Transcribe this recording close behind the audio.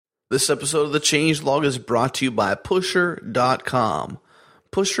This episode of the Changelog is brought to you by Pusher.com.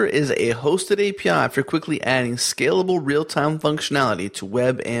 Pusher is a hosted API for quickly adding scalable real-time functionality to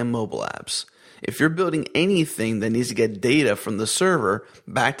web and mobile apps. If you're building anything that needs to get data from the server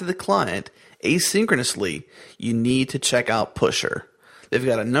back to the client asynchronously, you need to check out Pusher. They've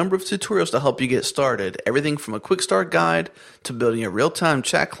got a number of tutorials to help you get started, everything from a quick start guide to building a real-time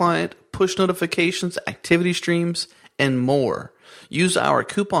chat client, push notifications, activity streams, and more. Use our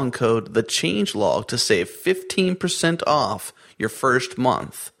coupon code TheChangelog to save 15% off your first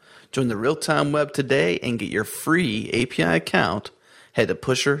month. Join the real-time web today and get your free API account. Head to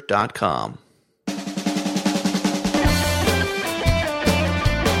Pusher.com.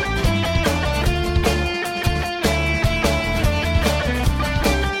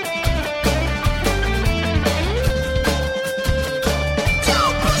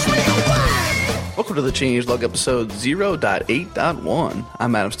 Welcome to the Changelog episode 0.8.1.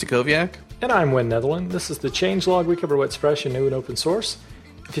 I'm Adam Stacoviak. And I'm Wynn Netherland. This is the Changelog. We cover what's fresh and new and open source.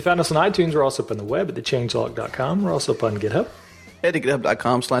 If you found us on iTunes, we're also up on the web at thechangelog.com. We're also up on GitHub. Head to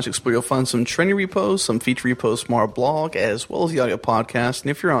github.com/explore. You'll find some training repos, some feature repos from our blog, as well as the audio podcast.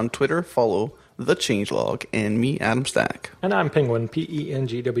 And if you're on Twitter, follow the Changelog and me, Adam Stack. And I'm Penguin,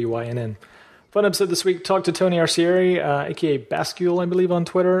 Pengwynn. Fun episode this week. Talked to Tony Arcieri, a.k.a. Bascule, I believe, on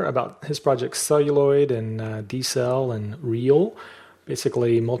Twitter, about his projects Celluloid and Decel and Real.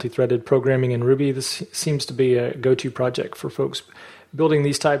 Basically, multi-threaded programming in Ruby. This seems to be a go-to project for folks building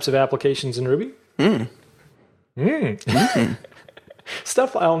these types of applications in Ruby.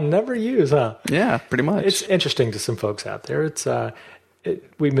 Stuff I'll never use, huh? Yeah, pretty much. It's interesting to some folks out there. It's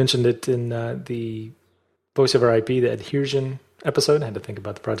we mentioned it in the Voice over IP, the Adhesion episode. I had to think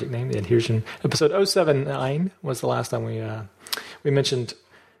about the project name. The Adhesion episode 079 was the last time we mentioned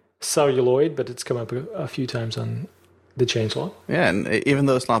Celluloid, but it's come up a few times on the Changelog. Yeah, and even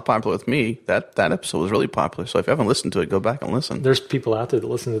though it's not popular with me, that episode was really popular. So if you haven't listened to it, go back and listen. There's people out there that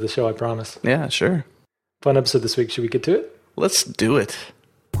listen to the show, I promise. Yeah, sure. Fun episode this week. Should we get to it? Let's do it.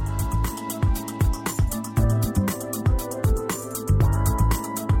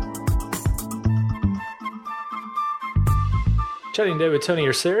 Chatting today with Tony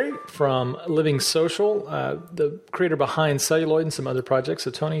Arcieri from Living Social, the creator behind Celluloid and some other projects.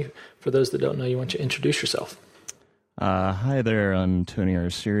 So Tony, for those that don't know you, why don't you introduce yourself? Hi there, I'm Tony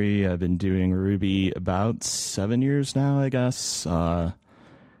Arcieri. I've been doing Ruby about 7 years now, I guess.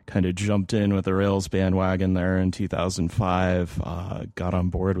 Kind of jumped in with the Rails bandwagon there in 2005. Got on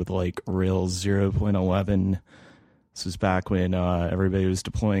board with like Rails 0.11. This was back when everybody was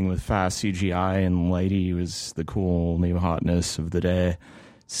deploying with fast CGI and Lighty was the cool new hotness of the day.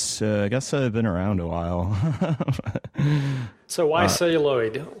 So I guess I've been around a while. So why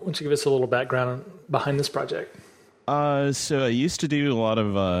Celluloid? Why don't you give us a little background behind this project? So I used to do a lot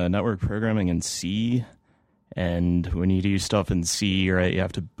of network programming in C. And when you do stuff in C, right, you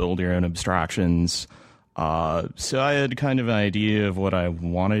have to build your own abstractions. So I had kind of an idea of what I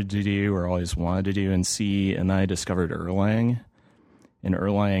wanted to do or always wanted to do in C, and I discovered Erlang. And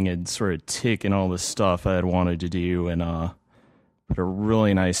Erlang had sort of taken all the stuff I had wanted to do and put a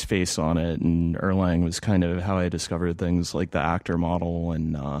really nice face on it. And Erlang was kind of how I discovered things like the actor model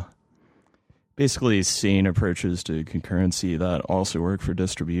and basically sane approaches to concurrency that also work for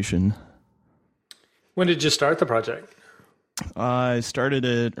distribution. When did you start the project? I started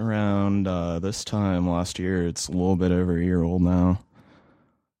it around this time last year. It's a little bit over a year old now.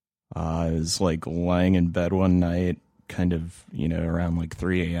 I was like lying in bed one night, kind of, around like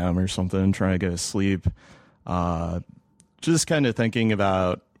 3 a.m. or something, trying to go to sleep. Just kind of thinking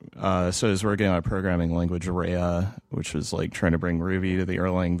about, so I was working on a programming language, Rhea, which was like trying to bring Ruby to the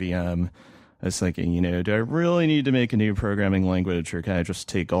Erlang VM. I was thinking, do I really need to make a new programming language, or can I just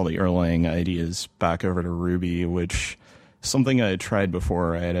take all the Erlang ideas back over to Ruby, which something I had tried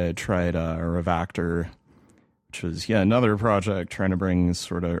before. I had tried Revactor, which was, another project trying to bring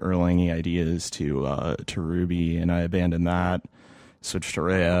sort of Erlang-y ideas to Ruby, and I abandoned that, switched to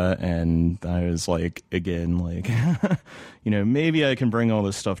Rhea, and I was like, again, like, maybe I can bring all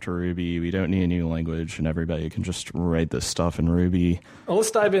this stuff to Ruby. We don't need a new language, and everybody can just write this stuff in Ruby. Well, let's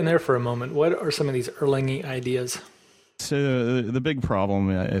dive in there for a moment. What are some of these Erlang-y ideas? So the big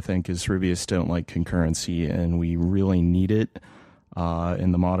problem, I think, is Rubyists don't like concurrency, and we really need it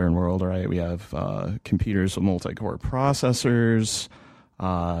in the modern world, right? We have computers with multi-core processors.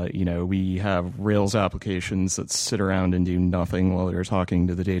 We have Rails applications that sit around and do nothing while they're talking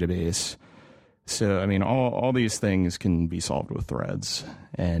to the database. So, I mean, all these things can be solved with threads,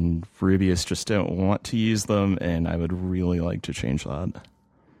 and Rubyists just don't want to use them, and I would really like to change that.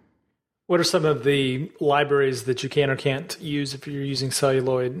 What are some of the libraries that you can or can't use if you're using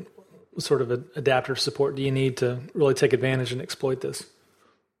Celluloid? sort of adaptive support do you need to really take advantage and exploit this?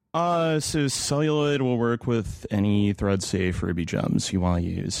 So Celluloid will work with any thread-safe Ruby gems you want to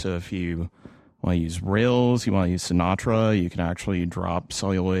use. So if you want to use Rails, you want to use Sinatra, you can actually drop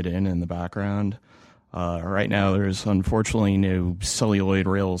Celluloid in the background. Right now, there's unfortunately no Celluloid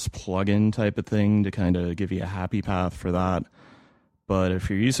Rails plugin type of thing to kind of give you a happy path for that. But if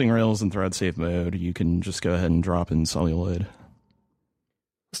you're using Rails in thread-safe mode, you can just go ahead and drop in Celluloid.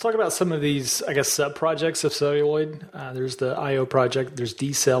 Let's talk about some of these, I guess, sub-projects of Celluloid. There's the I/O project, there's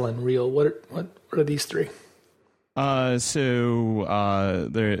DCell and Real. What are these three? The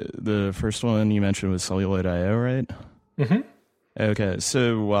first one you mentioned was Celluloid I/O, right? Mm-hmm. Okay,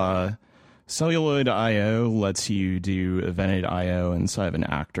 so Celluloid I/O lets you do evented I/O inside of an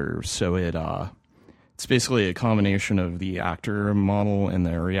actor. So it's basically a combination of the actor model and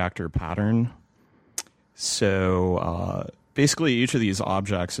the reactor pattern. So basically, each of these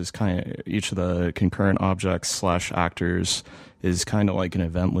objects is each of the concurrent objects / actors is kind of like an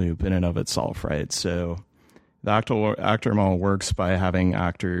event loop in and of itself, right? So the actor model works by having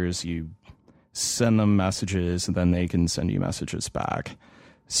actors, you send them messages, and then they can send you messages back.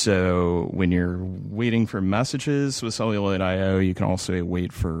 So when you're waiting for messages with Celluloid I/O, you can also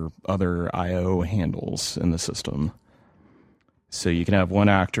wait for other I/O handles in the system. So you can have one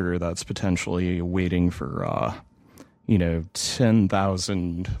actor that's potentially waiting for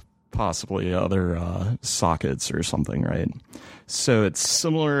 10,000 possibly other sockets or something, right? So it's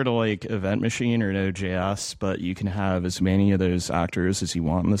similar to like Event Machine or Node.js, but you can have as many of those actors as you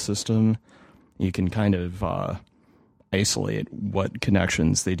want in the system. You can kind of isolate what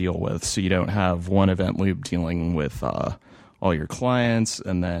connections they deal with, so you don't have one event loop dealing with all your clients,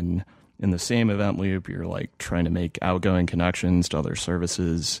 and then in the same event loop, you're like trying to make outgoing connections to other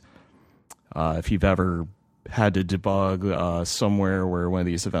services. If you've ever had to debug somewhere where one of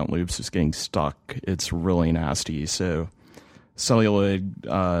these event loops is getting stuck, it's really nasty. So Celluloid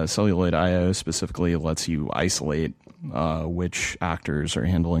I/O specifically lets you isolate which actors are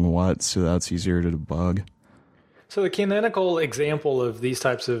handling what, so that's easier to debug. So the canonical example of these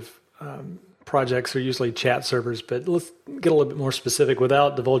types of projects are usually chat servers, but let's get a little bit more specific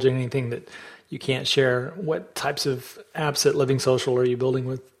without divulging anything that you can't share. What types of apps at Living Social are you building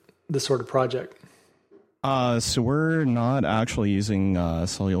with this sort of project? So we're not actually using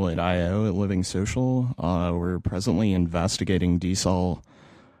Celluloid I/O at Living Social. We're presently investigating DCell,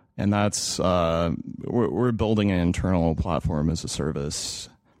 and that's we're building an internal platform as a service.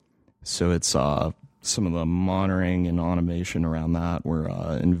 So it's some of the monitoring and automation around that. We're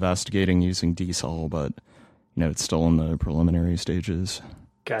investigating using DCell, but it's still in the preliminary stages.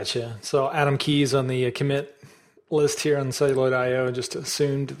 Gotcha. So Adam Keyes on the commit list here on Celluloid I/O just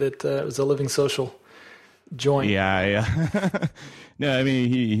assumed that it was a Living Social joint. Yeah. No, I mean,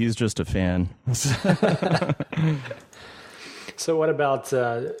 he's just a fan. So what about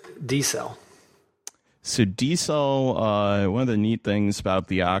DCell? So DCell, one of the neat things about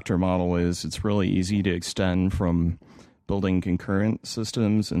the actor model is it's really easy to extend from building concurrent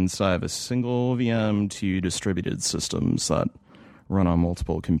systems inside of a single VM to distributed systems that run on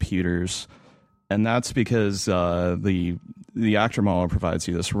multiple computers. And that's because the actor model provides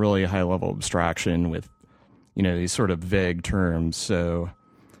you this really high-level abstraction with these sort of vague terms. So, I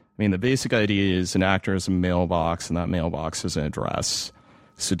mean, the basic idea is an actor is a mailbox, and that mailbox is an address.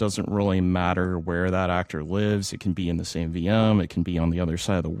 So it doesn't really matter where that actor lives. It can be in the same VM. It can be on the other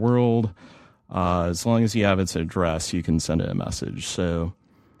side of the world. As long as you have its address, you can send it a message. So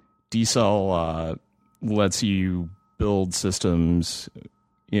DCell lets you build systems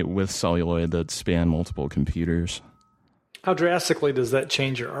with Celluloid that span multiple computers. How drastically does that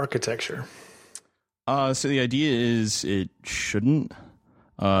change your architecture? So the idea is it shouldn't.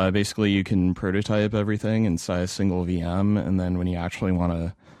 Basically, you can prototype everything inside a single VM, and then when you actually want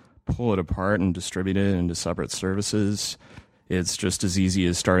to pull it apart and distribute it into separate services, it's just as easy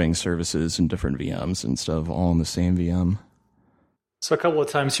as starting services in different VMs instead of all in the same VM. So a couple of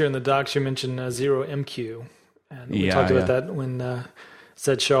times here in the docs, you mentioned ZeroMQ, and we talked about that when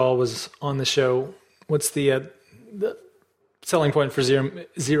Zed Shaw was on the show. What's the selling point for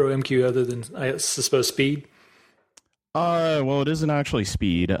ZeroMQ other than, I suppose, speed? Well, it isn't actually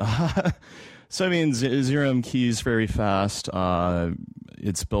speed. So, I mean, ZeroMQ is very fast.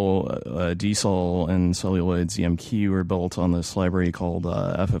 It's built, DCell and Celluloid ZMQ are built on this library called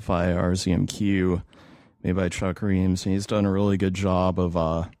FFI RZMQ, made by Chuck Reams. And he's done a really good job of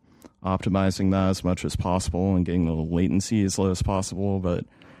optimizing that as much as possible and getting the latency as low as possible. But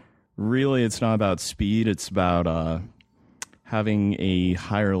really, it's not about speed. It's about having a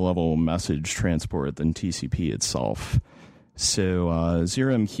higher level message transport than TCP itself. So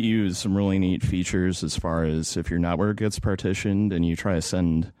 0MQ is some really neat features as far as if your network gets partitioned and you try to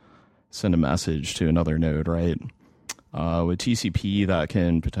send a message to another node, right? With TCP, that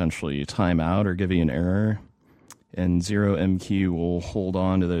can potentially time out or give you an error. And 0MQ will hold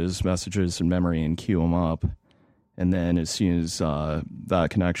on to those messages in memory and queue them up. And then as soon as that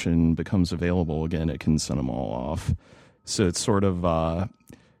connection becomes available again, it can send them all off. So it's sort of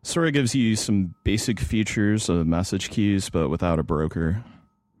gives you some basic features of message queues, but without a broker.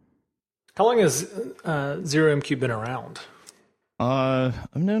 How long has 0MQ been around?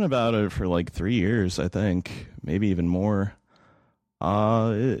 I've known about it for like 3 years, I think, maybe even more.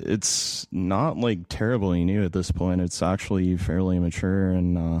 It's not like terribly new at this point. It's actually fairly mature,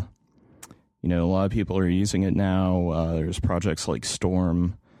 and a lot of people are using it now. There's projects like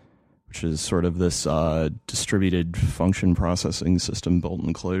Storm, which is sort of this distributed function processing system built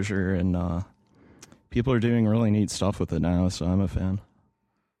in Clojure, and people are doing really neat stuff with it now, so I'm a fan.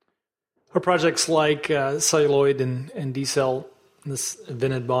 Are projects like Celluloid and Decel, this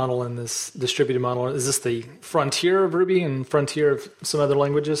vented model and this distributed model, is this the frontier of Ruby and frontier of some other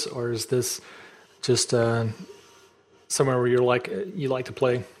languages, or is this just somewhere where you like to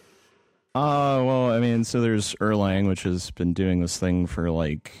play? So there's Erlang, which has been doing this thing for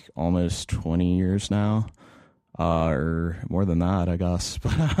like almost 20 years now, or more than that, I guess.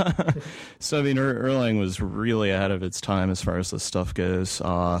 So, Erlang was really ahead of its time as far as this stuff goes.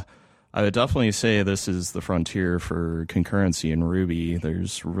 I would definitely say this is the frontier for concurrency in Ruby.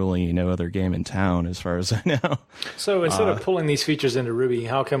 There's really no other game in town as far as I know. So instead of pulling these features into Ruby,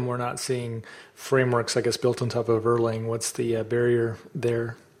 how come we're not seeing frameworks, I guess, built on top of Erlang? What's the barrier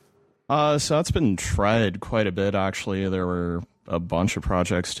there? So that's been tried quite a bit, actually. There were a bunch of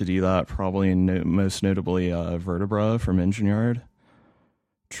projects to do that, probably most notably Vertebra from Engineered.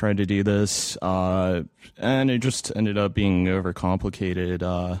 Tried to do this, and it just ended up being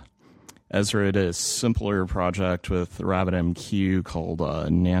overcomplicated. Ezra did a simpler project with RabbitMQ called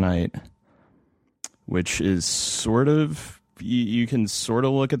Nanite, which is sort of, you can sort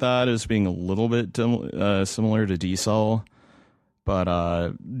of look at that as being a little bit similar to Decel, but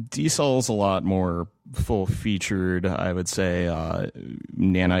Decel is a lot more full-featured, I would say.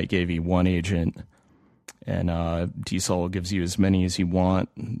 Nanite gave you one agent, and Decel gives you as many as you want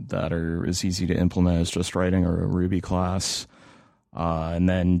that are as easy to implement as just writing a Ruby class. And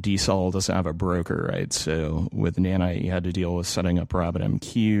then Decel doesn't have a broker, right? So with Nanite, you had to deal with setting up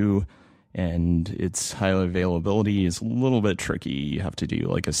RabbitMQ, and its high availability is a little bit tricky. You have to do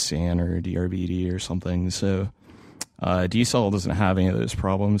like a SAN or a DRBD or something. So Decel doesn't have any of those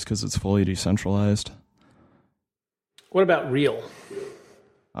problems because it's fully decentralized. What about Real?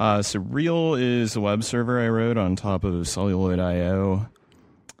 So Real is a web server I wrote on top of Celluloid IO.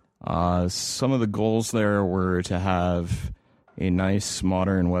 Some of the goals there were to have a nice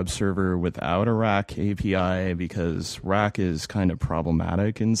modern web server without a rack API, because rack is kind of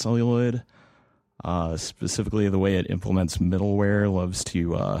problematic in Celluloid. Specifically, the way it implements middleware loves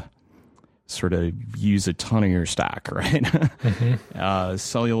to sort of use a ton of your stack, right? Mm-hmm.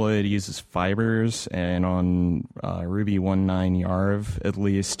 Celluloid uses fibers, and on Ruby 1.9 Yarv, at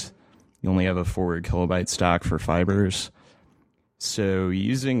least, you only have a 4 kilobyte stack for fibers. So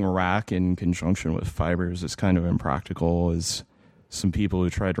using rack in conjunction with fibers is kind of impractical, as some people who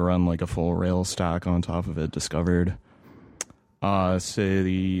tried to run like a full Rails stack on top of it discovered. So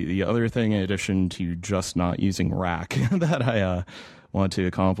the other thing, in addition to just not using rack, that I want to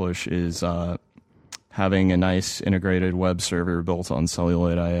accomplish is having a nice integrated web server built on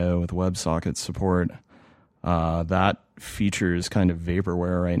Celluloid IO with WebSocket support. That feature is kind of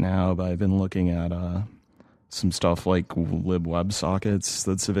vaporware right now, but I've been looking at some stuff like libWebSockets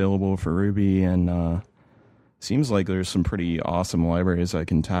that's available for Ruby, and seems like there's some pretty awesome libraries I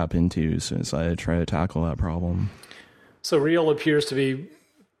can tap into as I try to tackle that problem. So Real appears to be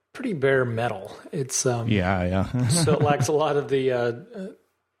pretty bare metal. It's yeah. So it lacks a lot of the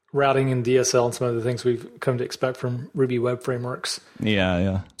routing and DSL and some of the things we've come to expect from Ruby web frameworks.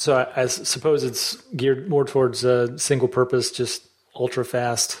 Yeah. So I suppose it's geared more towards single purpose, just ultra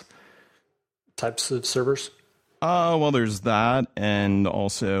fast types of servers. Well, there's that, and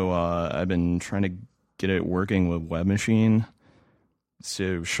also I've been trying to get it working with Web Machine.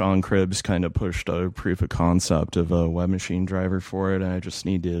 So Sean Cribbs kind of pushed a proof of concept of a Web Machine driver for it, and I just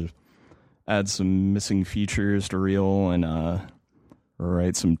need to add some missing features to Real and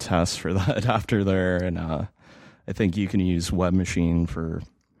write some tests for that after there. And I think you can use Web Machine for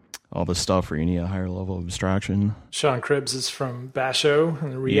all the stuff where you need a higher level of abstraction. Sean Cribbs is from Basho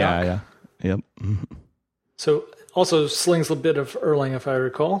and React. Yeah. Yep. So also slings a bit of Erlang, if I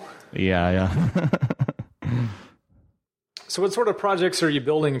recall. Yeah. So what sort of projects are you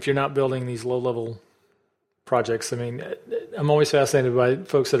building if you're not building these low-level projects? I mean, I'm always fascinated by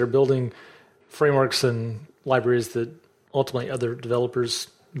folks that are building frameworks and libraries that ultimately other developers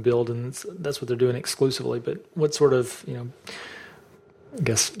build, and that's what they're doing exclusively. But what sort of, I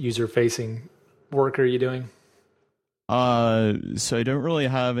guess, user-facing work are you doing? So I don't really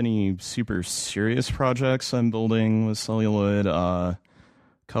have any super serious projects I'm building with Celluloid. A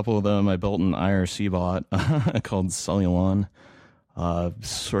couple of them I built an IRC bot called Cellulon.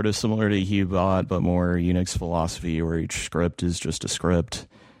 Sort of similar to Hubot, but more Unix philosophy, where each script is just a script.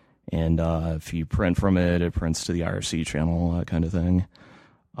 And if you print from it, it prints to the IRC channel, that kind of thing.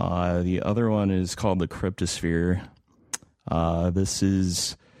 The other one is called the Cryptosphere. This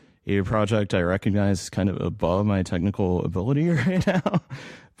is a project I recognize is kind of above my technical ability right now,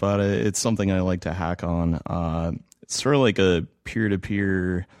 but it's something I like to hack on. It's sort of like a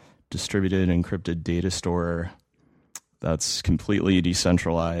peer-to-peer distributed encrypted data store that's completely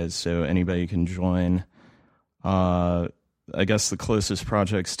decentralized, so anybody can join. I guess the closest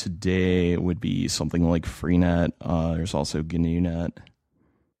projects today would be something like Freenet. There's also GNUnet.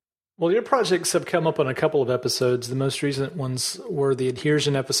 Well, your projects have come up on a couple of episodes. The most recent ones were the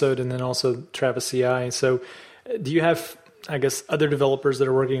Adhesion episode and then also Travis CI. So do you have, I guess, other developers that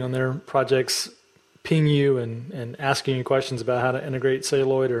are working on their projects ping you and asking you questions about how to integrate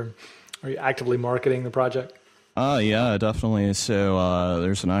Celluloid, or are you actively marketing the project? Yeah, definitely. So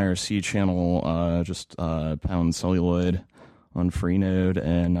there's an IRC channel, just pound Celluloid on Freenode,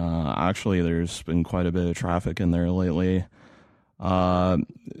 and actually there's been quite a bit of traffic in there lately.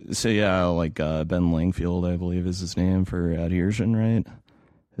 So yeah, like Ben Langfield, I believe is his name for Adhesion, right?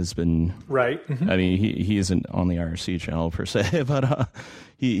 Has been right. Mm-hmm. I mean, he isn't on the IRC channel per se, but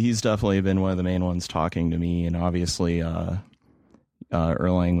he's definitely been one of the main ones talking to me. And obviously,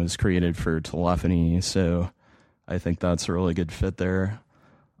 Erlang was created for telephony, so I think that's a really good fit there.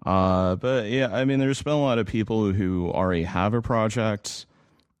 But yeah, I mean, there's been a lot of people who already have a project,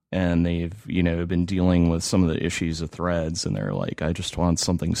 and they've, been dealing with some of the issues of threads, and they're like, I just want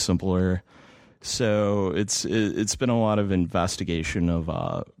something simpler. So it's been a lot of investigation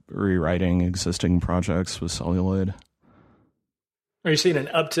of rewriting existing projects with Celluloid. Are you seeing an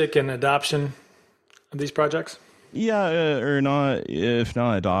uptick in adoption of these projects? Yeah, or not, if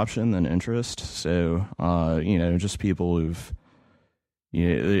not adoption, then interest. So, just people who've,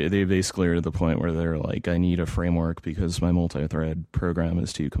 they basically are to the point where they're like, I need a framework because my multi-thread program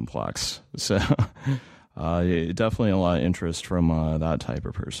is too complex. So definitely a lot of interest from that type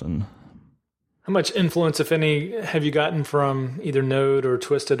of person. How much influence, if any, have you gotten from either Node or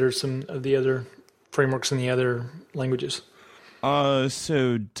Twisted or some of the other frameworks in the other languages?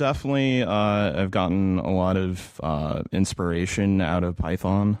 So definitely I've gotten a lot of inspiration out of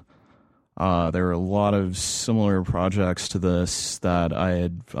Python. There are a lot of similar projects to this that I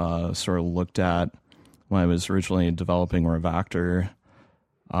had sort of looked at when I was originally developing Revactor.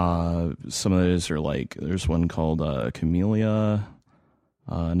 Some of those are like, there's one called Camellia,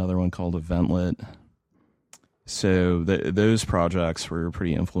 another one called Eventlet. So those projects were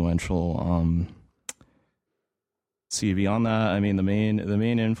pretty influential. See, beyond that, I mean, the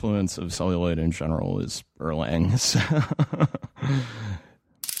main influence of Celluloid in general is Erlang. So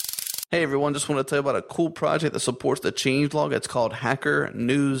Hey everyone, just want to tell you about a cool project that supports the changelog. It's called Hacker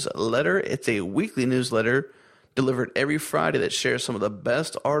Newsletter. It's a weekly newsletter delivered every Friday that shares some of the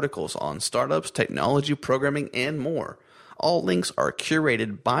best articles on startups, technology, programming, and more. All links are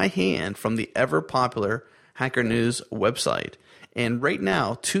curated by hand from the ever-popular Hacker News website. And right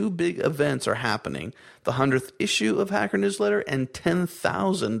now, 2 big events are happening: the 100th issue of Hacker Newsletter and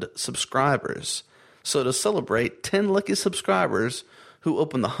 10,000 subscribers. So to celebrate, 10 lucky subscribers who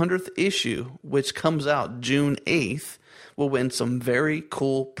open the 100th issue, which comes out June 8th, will win some very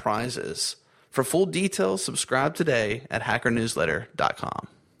cool prizes. For full details, subscribe today at hackernewsletter.com.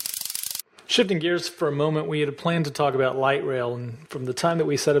 Shifting gears for a moment, we had planned to talk about light rail, and from the time that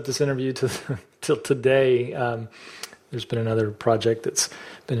we set up this interview till today, there's been another project that's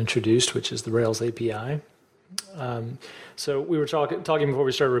been introduced, which is the Rails API. So we were talking before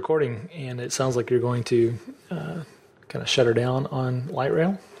we started recording, and it sounds like you're going to kind of shut her down on light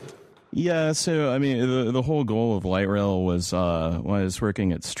rail. Yeah, so I mean, the whole goal of light rail was when I was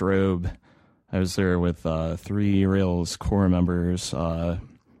working at Strobe, I was there with 3 Rails core members,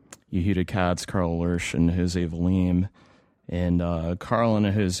 Yehuda Katz, Carl Lurch, and Jose Valim. And Carl and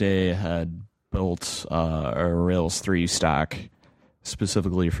Jose had built a Rails 3 stack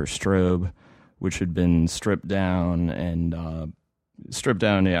specifically for Strobe, which had been stripped down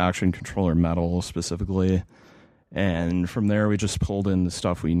to Action Controller Metal specifically. And from there, we just pulled in the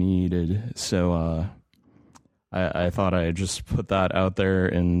stuff we needed. So I thought I'd just put that out there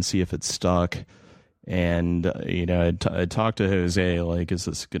and see if it stuck. And, I talked to Jose, like, is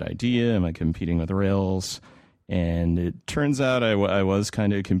this a good idea? Am I competing with Rails? And it turns out I was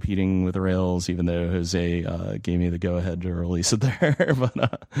kind of competing with Rails, even though Jose gave me the go-ahead to release it there.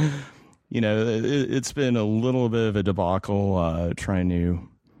 But, it's been a little bit of a debacle trying to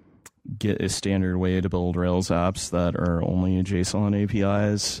get a standard way to build Rails apps that are only JSON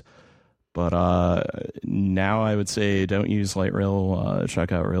APIs. But now I would say don't use Light Rail.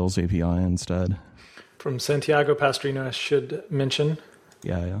 Check out Rails API instead. From Santiago Pastrino, I should mention.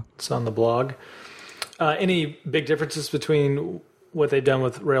 Yeah. It's on the blog. Any big differences between what they've done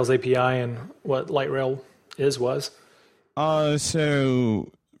with Rails API and what Light Rail was?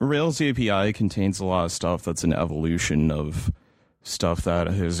 So Rails API contains a lot of stuff that's an evolution of stuff that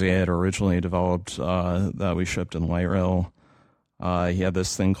Jose had originally developed that we shipped in Light Rail. He had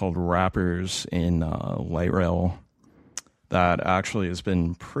this thing called wrappers in Light Rail that actually has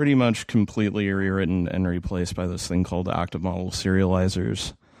been pretty much completely rewritten and replaced by this thing called active model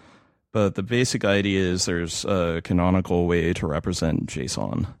serializers. But the basic idea is there's a canonical way to represent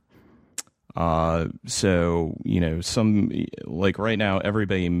JSON. So, some, like right now,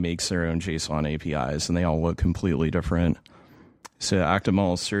 everybody makes their own JSON APIs and they all look completely different. So active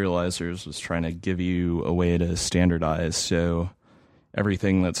model serializers was trying to give you a way to standardize. So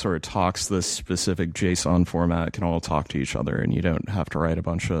everything that sort of talks this specific JSON format can all talk to each other, and you don't have to write a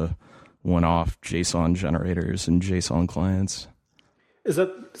bunch of one-off JSON generators and JSON clients. Is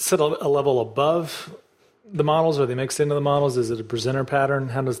that set a level above the models? Are they mixed into the models? Is it a presenter pattern?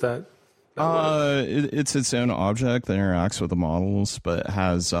 How does that work? It's its own object that interacts with the models, but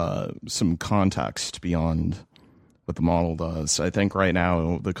has some context beyond what the model does. I think right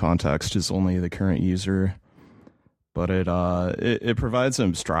now the context is only the current user, but it provides an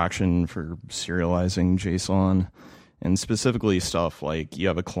abstraction for serializing JSON, and specifically stuff like you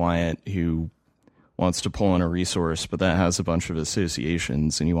have a client who wants to pull in a resource, but that has a bunch of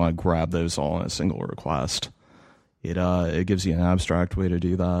associations, and you want to grab those all in a single request. It gives you an abstract way to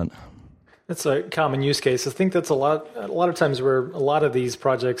do that. That's a common use case. I think that's a lot of times where a lot of these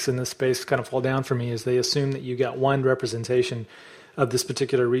projects in this space kind of fall down for me is they assume that you got one representation of this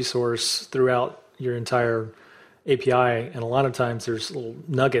particular resource throughout your entire API, and a lot of times there's little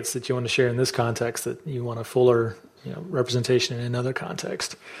nuggets that you want to share in this context that you want a fuller representation in another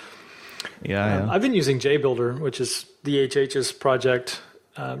context. Yeah. I've been using JBuilder, which is DHH's project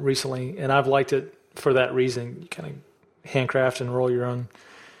recently, and I've liked it for that reason. You kind of handcraft and roll your own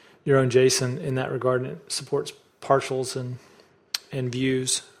JSON in that regard, and it supports partials and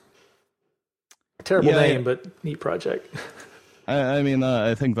views. Terrible name, but neat project. I mean,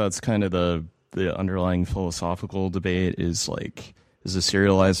 I think that's kind of the underlying philosophical debate is like, is a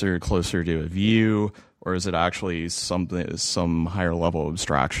serializer closer to a view, or is it actually some higher level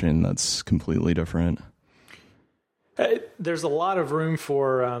abstraction that's completely different? There's a lot of room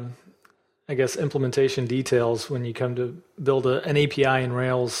for, implementation details when you come to build an API in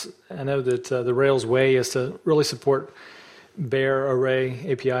Rails. I know that the Rails way is to really support bare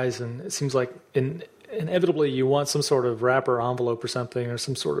array APIs, and it seems like inevitably you want some sort of wrapper envelope or something, or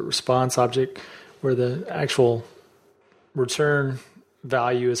some sort of response object where the actual return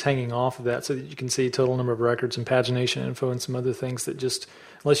value is hanging off of that, so that you can see total number of records and pagination info and some other things that just,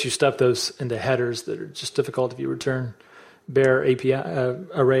 unless you stuff those into headers, that are just difficult if you return bare API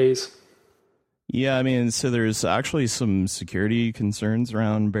arrays. Yeah, I mean, so there's actually some security concerns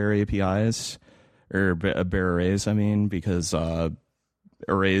around bare APIs, or bare arrays, because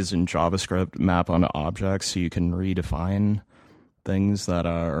arrays in JavaScript map onto objects, so you can redefine things that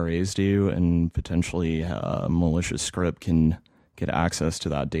arrays do, and potentially a malicious script can get access to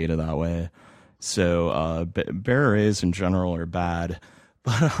that data that way. So bare arrays in general are bad,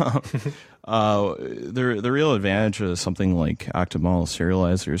 but the real advantage of something like active model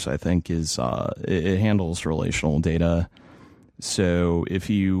serializers, I think, is it handles relational data. So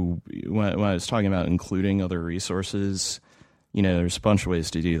when I was talking about including other resources, there's a bunch of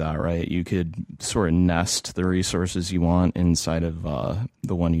ways to do that, right? You could sort of nest the resources you want inside of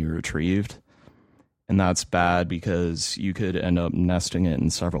the one you retrieved. And that's bad because you could end up nesting it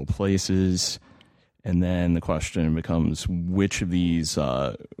in several places. And then the question becomes, which of these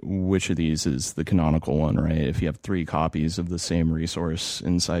is the canonical one, right? If you have 3 copies of the same resource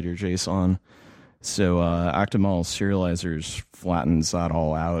inside your JSON. So active model serializers flattens that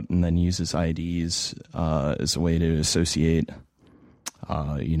all out and then uses IDs as a way to associate,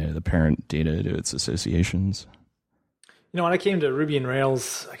 the parent data to its associations. When I came to Ruby and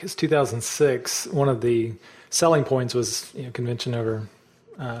Rails, I guess 2006, one of the selling points was convention over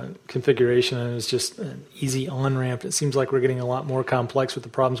configuration and it's just an easy on-ramp. It seems like we're getting a lot more complex with the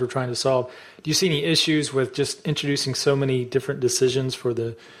problems we're trying to solve. Do you see any issues with just introducing so many different decisions for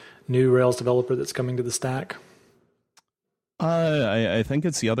the new Rails developer that's coming to the stack? I think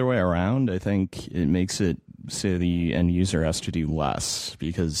it's the other way around. I think it makes it so the end user has to do less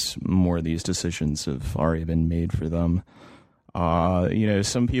because more of these decisions have already been made for them.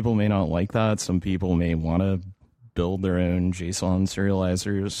 Some people may not like that. Some people may want to build their own JSON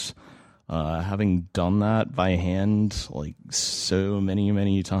serializers. Having done that by hand like so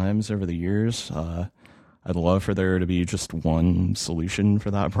many times over the years, I'd love for there to be just one solution for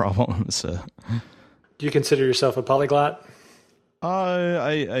that problem. So, do you consider yourself a polyglot?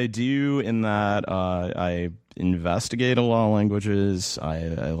 I do, in that I investigate a lot of languages.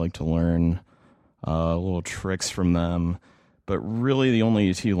 I like to learn little tricks from them. But really the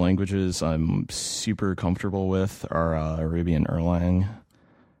only two languages I'm super comfortable with are Ruby and Erlang.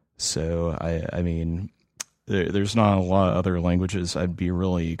 So, I mean, there's not a lot of other languages I'd be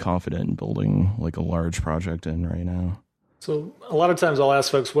really confident in building like a large project in right now. So a lot of times I'll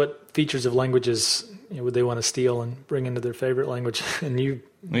ask folks what features of languages would they want to steal and bring into their favorite language. And you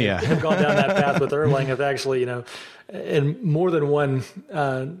have gone down that path with Erlang, have actually, in more than one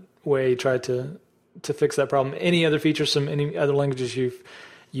way tried to fix that problem. Any other features from any other languages you've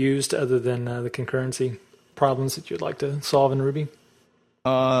used other than the concurrency problems that you'd like to solve in Ruby?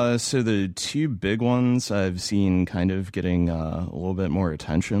 So the two big ones I've seen kind of getting a little bit more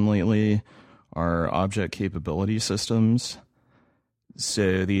attention lately are object capability systems.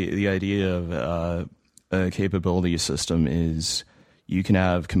 So the idea of a capability system is you can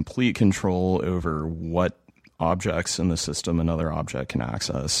have complete control over what objects in the system another object can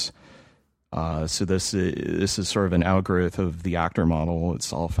access. So this is sort of an outgrowth of the actor model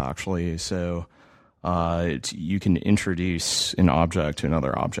itself, actually. So you can introduce an object to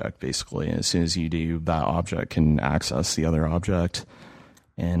another object, basically. And as soon as you do, that object can access the other object.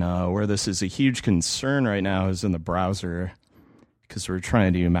 And where this is a huge concern right now is in the browser, because we're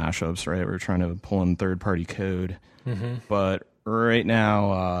trying to do mashups, right? We're trying to pull in third-party code. Mm-hmm. But right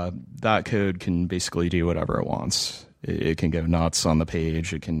now, that code can basically do whatever it wants. It can go nuts on the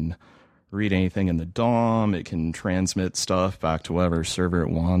page. It can read anything in the DOM. It can transmit stuff back to whatever server it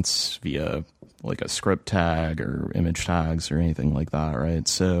wants via like a script tag or image tags or anything like that, right?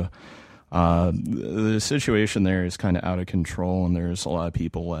 So the situation there is kind of out of control, and there's a lot of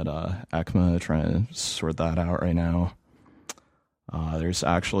people at ECMA trying to sort that out right now. There's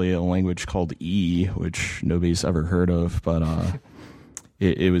actually a language called E, which nobody's ever heard of, but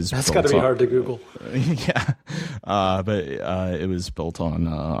it was. That's got to be hard to Google. Yeah, but it was built on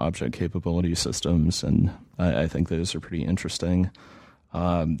object capability systems, and I think those are pretty interesting.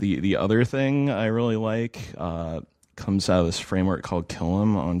 The other thing I really like comes out of this framework called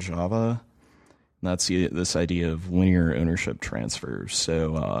Killam on Java. And that's this idea of linear ownership transfers.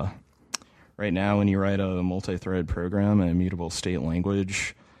 So right now, when you write a multi-thread program in a immutable state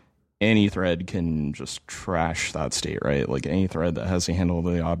language, any thread can just trash that state, right? Like any thread that has a handle of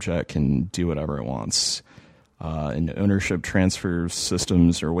the object can do whatever it wants. And ownership transfer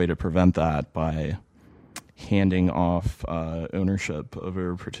systems are a way to prevent that by handing off ownership of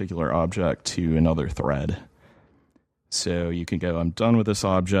a particular object to another thread. So you can go, I'm done with this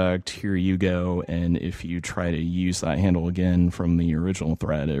object, here you go, and if you try to use that handle again from the original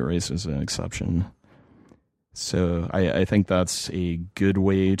thread, it raises an exception. So I think that's a good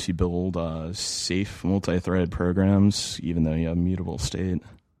way to build safe multi-thread programs, even though you have mutable state.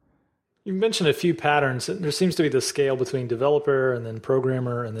 You mentioned a few patterns. There seems to be the scale between developer and then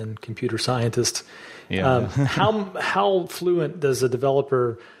programmer and then computer scientist. Yeah. How fluent does a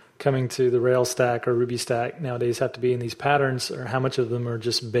developer coming to the Rails stack or Ruby stack nowadays have to be in these patterns, or how much of them are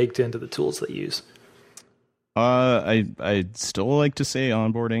just baked into the tools they use? I'd still like to say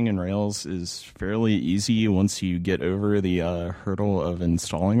onboarding in Rails is fairly easy once you get over the hurdle of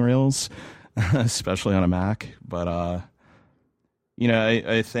installing Rails, especially on a Mac. But I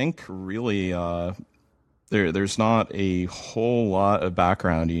think really there's not a whole lot of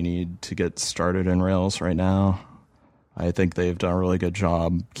background you need to get started in Rails right now. I think they've done a really good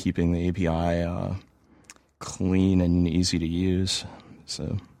job keeping the API clean and easy to use.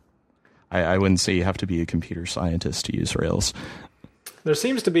 So I wouldn't say you have to be a computer scientist to use Rails. There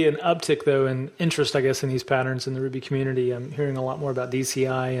seems to be an uptick, though, in interest, I guess, in these patterns in the Ruby community. I'm hearing a lot more about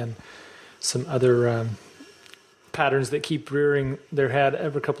DCI and some other patterns that keep rearing their head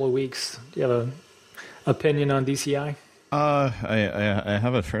every couple of weeks. Do you have an opinion on DCI? I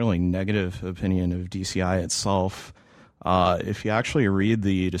have a fairly negative opinion of DCI itself. If you actually read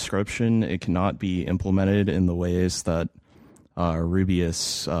the description, it cannot be implemented in the ways that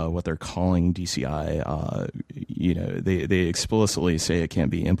Rubius, what they're calling DCI, they explicitly say it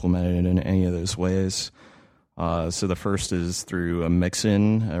can't be implemented in any of those ways. So the first is through a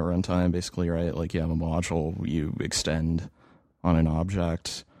mix-in at runtime, basically, right? Like you have a module you extend on an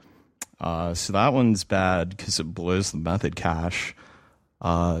object. So that one's bad because it blows the method cache.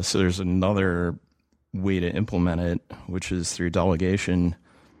 So there's another way to implement it, which is through delegation.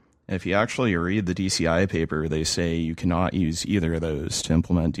 If you actually read the DCI paper, they say you cannot use either of those to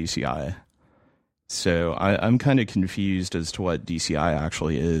implement DCI. So I'm kind of confused as to what DCI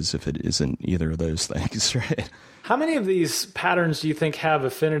actually is if it isn't either of those things, right? How many of these patterns do you think have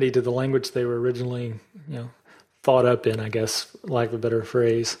affinity to the language they were originally, thought up in, I guess, lack of a better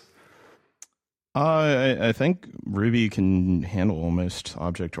phrase? I think Ruby can handle most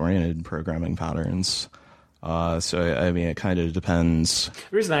object-oriented programming patterns. So, I mean, it kind of depends.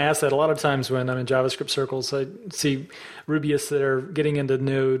 The reason I ask that, a lot of times when I'm in JavaScript circles, I see Rubyists that are getting into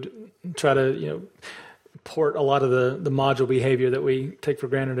Node try to, port a lot of the module behavior that we take for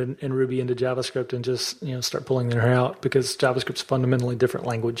granted in Ruby into JavaScript and just, start pulling their hair out because JavaScript's a fundamentally different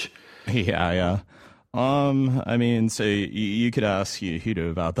language. Yeah. I mean, so you could ask Yehuda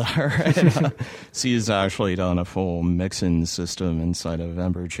about that, right? C's actually done a full mix-in system inside of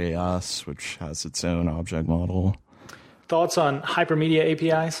Ember.js, which has its own object model. Thoughts on hypermedia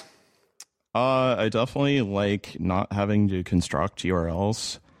APIs? I definitely like not having to construct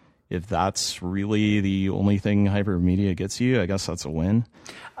URLs. If that's really the only thing hypermedia gets you, I guess that's a win.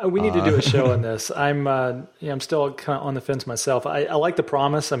 We need to do a show on this. I'm still kind of on the fence myself. I like the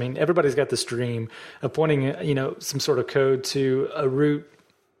promise. I mean, everybody's got this dream of pointing, some sort of code to a root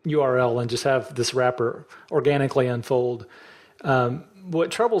URL and just have this wrapper organically unfold. What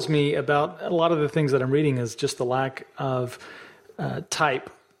troubles me about a lot of the things that I'm reading is just the lack of type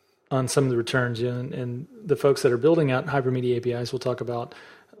on some of the returns. And the folks that are building out hypermedia APIs will talk about,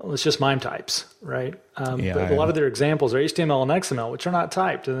 it's just MIME types, right? But a lot of their examples are HTML and XML, which are not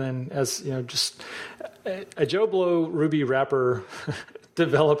typed. And then as, just a Joe Blow Ruby wrapper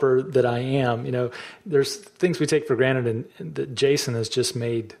developer that I am, there's things we take for granted and that JSON has just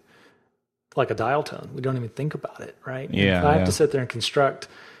made like a dial tone. We don't even think about it, right? Yeah. If I have to sit there and construct,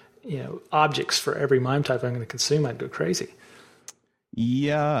 objects for every MIME type I'm going to consume, I'd go crazy.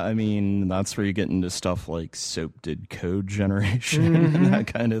 Yeah, I mean, that's where you get into stuff like SOAP did code generation and that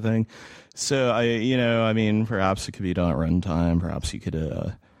kind of thing. So, perhaps it could be done at runtime. Perhaps you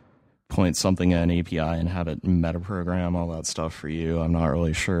could point something at an API and have it metaprogram all that stuff for you. I'm not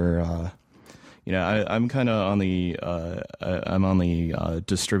really sure. I'm kind of on the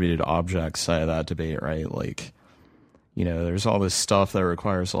distributed object side of that debate, right? Like, there's all this stuff that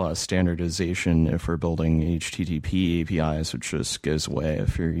requires a lot of standardization if we're building HTTP APIs, which just goes away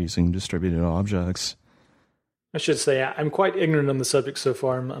if you're using distributed objects. I should say I'm quite ignorant on the subject so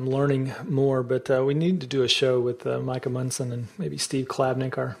far. I'm learning more, but we need to do a show with Micah Munson and maybe Steve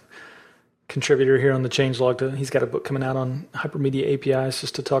Klabnik, our contributor here on the Changelog. He's got a book coming out on hypermedia APIs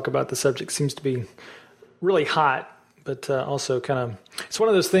just to talk about the subject. Seems to be really hot, but also kind of, it's one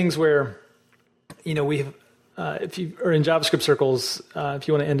of those things where, we have, if you are in JavaScript circles, if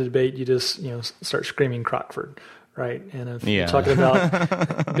you want to end a debate, you just start screaming Crockford, right? And if you're talking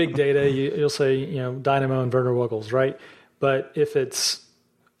about big data, you'll say Dynamo and Werner Wiggles, right? But if it's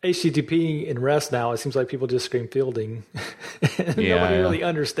HTTP and REST now, it seems like people just scream fielding. Nobody really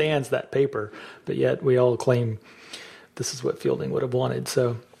understands that paper, but yet we all claim this is what fielding would have wanted.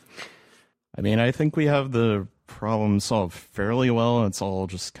 So, I mean, I think we have the problem solved fairly well. It's all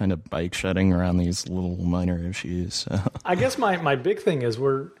just kind of bike shedding around these little minor issues. I guess my big thing is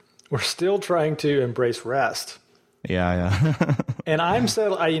we're still trying to embrace REST. Yeah. And I'm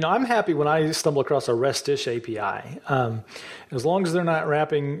happy when I stumble across a REST-ish API, as long as they're not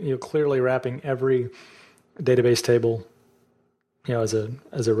clearly wrapping every database table, as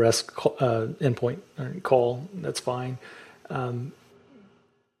a REST endpoint call. That's fine.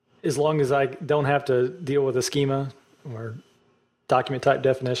 As long as I don't have to deal with a schema or document type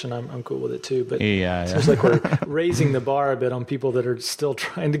definition, I'm cool with it too. But it seems like we're raising the bar a bit on people that are still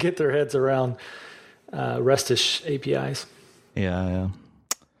trying to get their heads around REST-ish APIs. Yeah.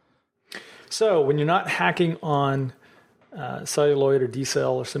 So when you're not hacking on Celluloid or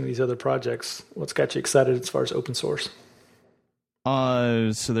DCell or some of these other projects, what's got you excited as far as open source?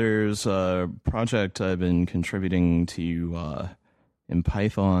 So there's a project I've been contributing to in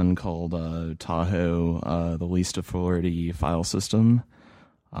Python called Tahoe, the least authority file system.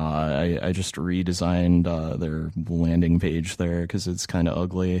 I just redesigned their landing page there because it's kind of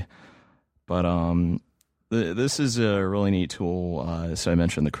ugly. But This is a really neat tool. So I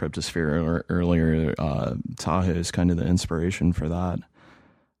mentioned the Cryptosphere earlier. Tahoe is kind of the inspiration for that.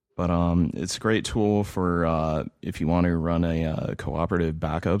 But it's a great tool for if you want to run a cooperative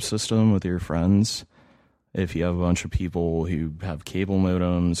backup system with your friends. If you have a bunch of people who have cable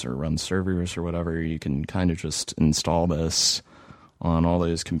modems or run servers or whatever, you can kind of just install this on all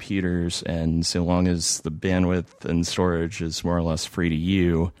those computers. And so long as the bandwidth and storage is more or less free to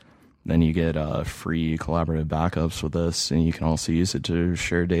you, then you get free collaborative backups with this, and you can also use it to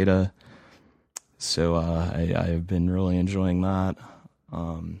share data. So I've been really enjoying that.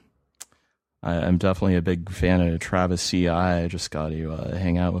 I'm definitely a big fan of Travis CI. I just got to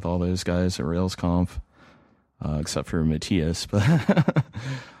hang out with all those guys at RailsConf, except for Matthias. But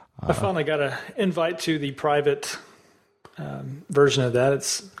I finally got an invite to the private version of that.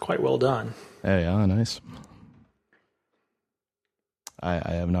 It's quite well done. Hey, yeah, nice.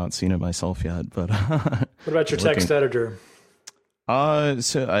 I have not seen it myself yet, but what about your text editor?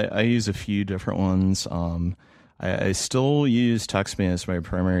 So I use a few different ones. I still use TextMe as my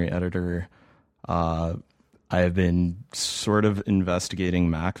primary editor. I've been sort of investigating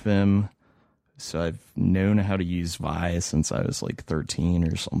MacVim, so I've known how to use Vi since I was like 13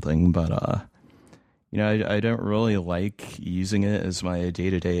 or something, but I don't really like using it as my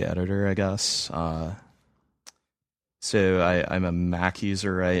day-to-day editor, I guess. So I'm a Mac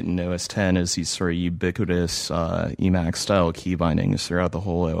user, right? And OS 10 is these sort of ubiquitous Emacs style key bindings throughout the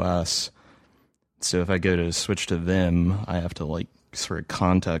whole OS. So if I go to switch to Vim, I have to like sort of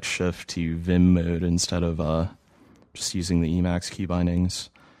context shift to Vim mode instead of just using the Emacs key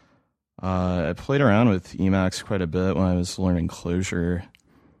bindings. I played around with Emacs quite a bit when I was learning Clojure,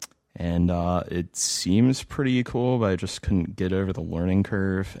 and it seems pretty cool, but I just couldn't get over the learning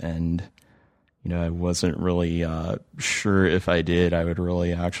curve, and I wasn't really sure if I did, I would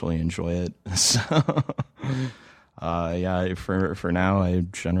really actually enjoy it. So, for now, I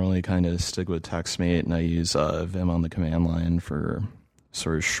generally kind of stick with TextMate, and I use Vim on the command line for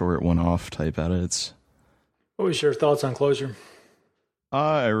sort of short one-off type edits. What was your thoughts on Clojure?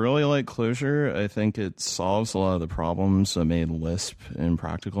 I really like Clojure. I think it solves a lot of the problems that made Lisp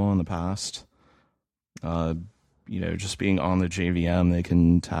impractical in the past. Just being on the JVM, they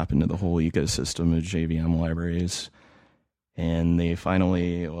can tap into the whole ecosystem of JVM libraries. And they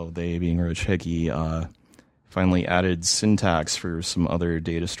finally, they being Rich Hickey, finally added syntax for some other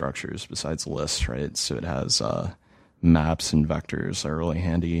data structures besides lists, right? So it has maps and vectors that are really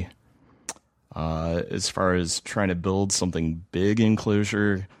handy. As far as trying to build something big in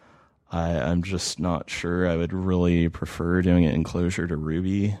Clojure, I'm just not sure. I would really prefer doing it in Clojure to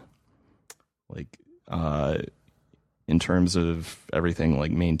Ruby. In terms of everything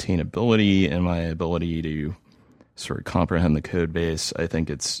like maintainability and my ability to sort of comprehend the code base, I think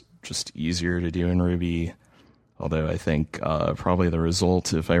it's just easier to do in Ruby. Although I think probably the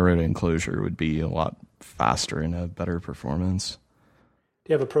result, if I wrote it in Clojure, would be a lot faster and have better performance.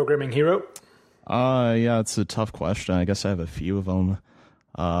 Do you have a programming hero? Yeah, it's a tough question. I guess I have a few of them.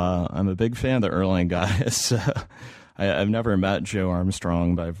 I'm a big fan of the Erlang guys. I've never met Joe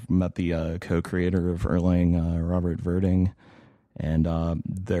Armstrong, but I've met the co-creator of Erlang, Robert Verding, and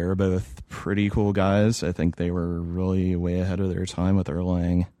they're both pretty cool guys. I think they were really way ahead of their time with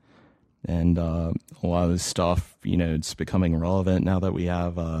Erlang, and a lot of this stuff, it's becoming relevant now that we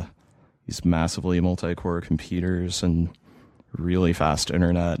have these massively multi-core computers and really fast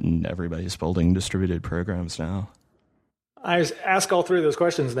internet, and everybody's building distributed programs now. I ask all three of those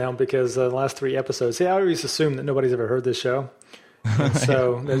questions now because the last three episodes, I always assume that nobody's ever heard this show. And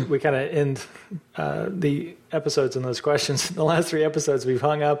so we kind of end the episodes on those questions. The last three episodes we've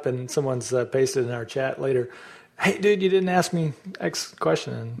hung up and someone's pasted in our chat later, hey, dude, you didn't ask me X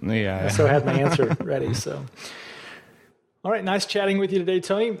question. And yeah. So I had my answer ready. So, all right, nice chatting with you today,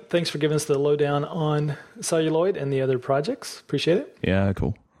 Tony. Thanks for giving us the lowdown on Celluloid and the other projects. Appreciate it. Yeah,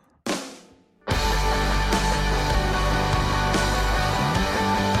 cool.